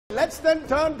Let's then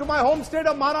turn to my home state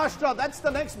of Maharashtra. That's the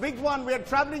next big one. We are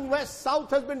traveling west. South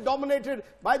has been dominated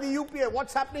by the UPA.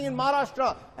 What's happening in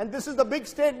Maharashtra? And this is the big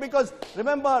state because,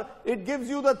 remember, it gives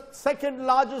you the second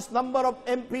largest number of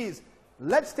MPs.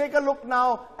 Let's take a look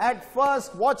now at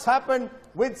first what's happened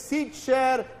with seat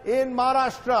share in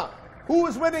Maharashtra. Who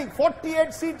is winning?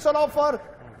 48 seats on offer.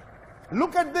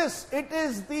 Look at this. It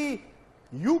is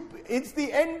it's the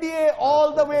NDA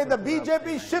all the way. The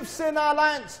BJP Shiv Sena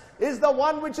alliance is the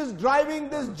one which is driving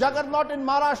this juggernaut in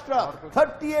Maharashtra.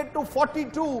 38 to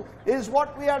 42 is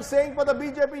what we are saying for the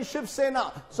BJP Shiv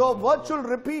Sena. So virtual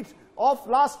repeat of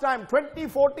last time.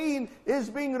 2014 is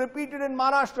being repeated in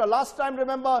Maharashtra. Last time,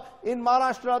 remember, in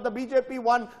Maharashtra, the BJP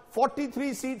won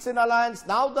 43 seats in alliance.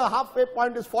 Now the halfway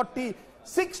point is 40.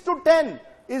 6 to 10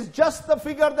 is just the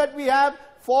figure that we have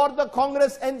for the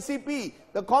Congress NCP.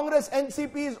 The Congress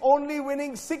NCP is only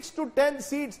winning 6 to 10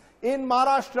 seats in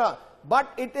Maharashtra.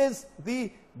 But it is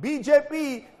the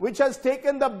BJP which has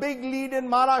taken the big lead in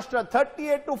Maharashtra.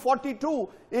 38 to 42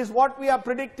 is what we are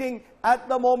predicting at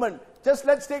the moment. Just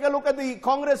let's take a look at the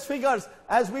Congress figures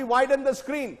as we widen the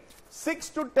screen. 6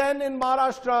 to 10 in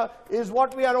Maharashtra is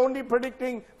what we are only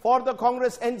predicting for the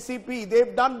Congress NCP.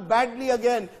 They've done badly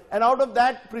again. And out of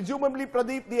that, presumably,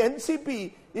 Pradeep, the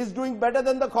NCP is doing better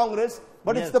than the Congress.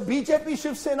 But yes, it's the BJP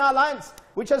Shiv Sena alliance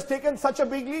which has taken such a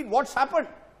big lead. What's happened?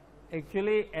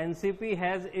 Actually, NCP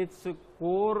has its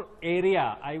core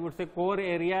area, I would say core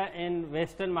area in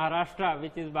western Maharashtra,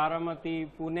 which is Baramati,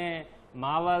 Pune,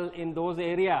 Mawal, in those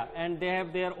areas, and they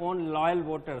have their own loyal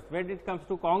voters. When it comes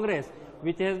to Congress,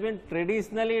 which has been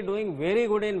traditionally doing very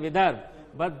good in Vidarbha,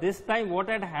 but this time what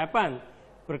had happened,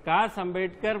 Prakash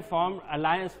Ambedkar formed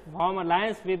alliance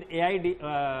with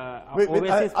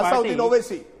Owaisi's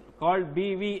party called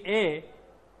BVA,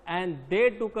 and they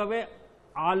took away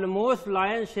almost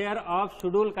lion's share of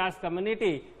scheduled caste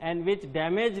community, and which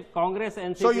damaged Congress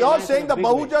and NCP. So you're saying the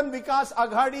Bahujan Vikas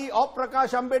Aghadi of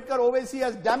Prakash Ambedkar Owaisi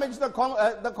has damaged the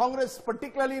Congress,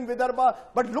 particularly in Vidarbha.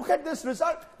 But look at this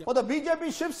result. Yep. For the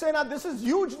BJP Shiv Sena, this is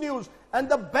huge news and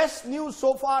the best news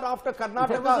so far after Karnataka.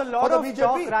 There was a lot of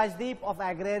talk, Rajdeep, of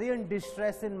agrarian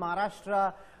distress in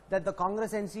Maharashtra, that the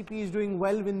Congress NCP is doing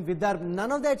well in Vidarbha.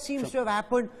 None of that seems to have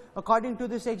happened according to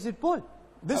this exit poll.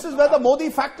 This is where the Modi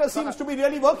factor seems to be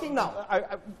really working now.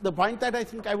 The point that I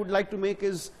think I would like to make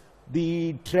is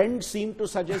the trend seemed to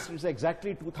suggest it's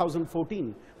exactly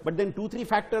 2014. But then 2-3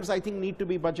 factors I think need to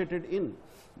be budgeted in.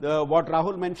 What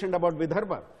Rahul mentioned about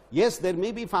Vidarbha. Yes, there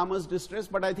may be farmers' distress,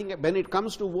 but I think when it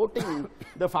comes to voting,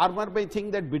 the farmer may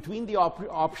think that between the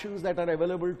options that are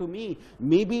available to me,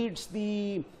 maybe it's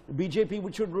the BJP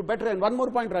which should do better. And one more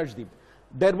point, Rajdeep.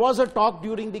 There was a talk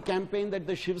during the campaign that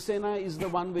the Shiv Sena is the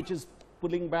one which is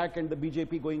pulling back and the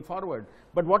BJP going forward.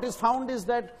 But what is found is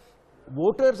that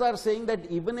voters are saying that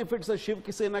even if it's a Shiv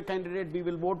Sena candidate, we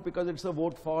will vote because it's a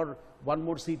vote for one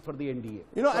more seat for the NDA.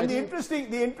 You know, so and the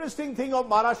interesting thing of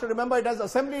Maharashtra, remember, it has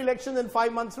assembly elections in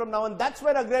 5 months from now, and that's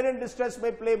where agrarian distress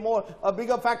may play a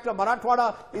bigger factor.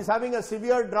 Marathwada is having a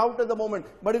severe drought at the moment.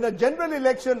 But in a general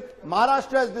election,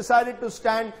 Maharashtra has decided to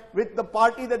stand with the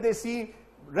party that they see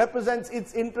represents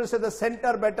its interests at the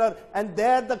center better, and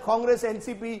there the Congress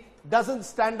NCP doesn't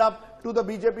stand up to the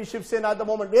BJP Shiv Sena at the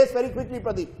moment. Yes, very quickly,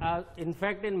 Pradeep. In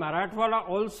fact, in Marathwada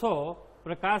also,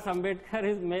 Prakash Ambedkar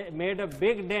has made a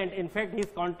big dent. In fact, he is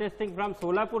contesting from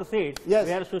Solapur seat, yes,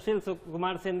 where Sushil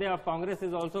Kumar Shinde of Congress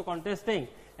is also contesting.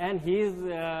 And he is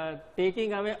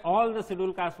taking away all the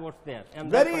scheduled caste votes there.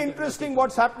 Very interesting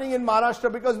what's happening in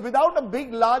Maharashtra, because without a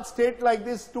big, large state like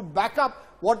this to back up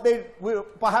what they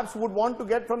perhaps would want to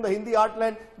get from the Hindi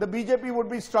heartland, the BJP would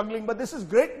be struggling. But this is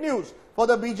great news for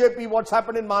the BJP, what's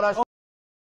happened in Maharashtra.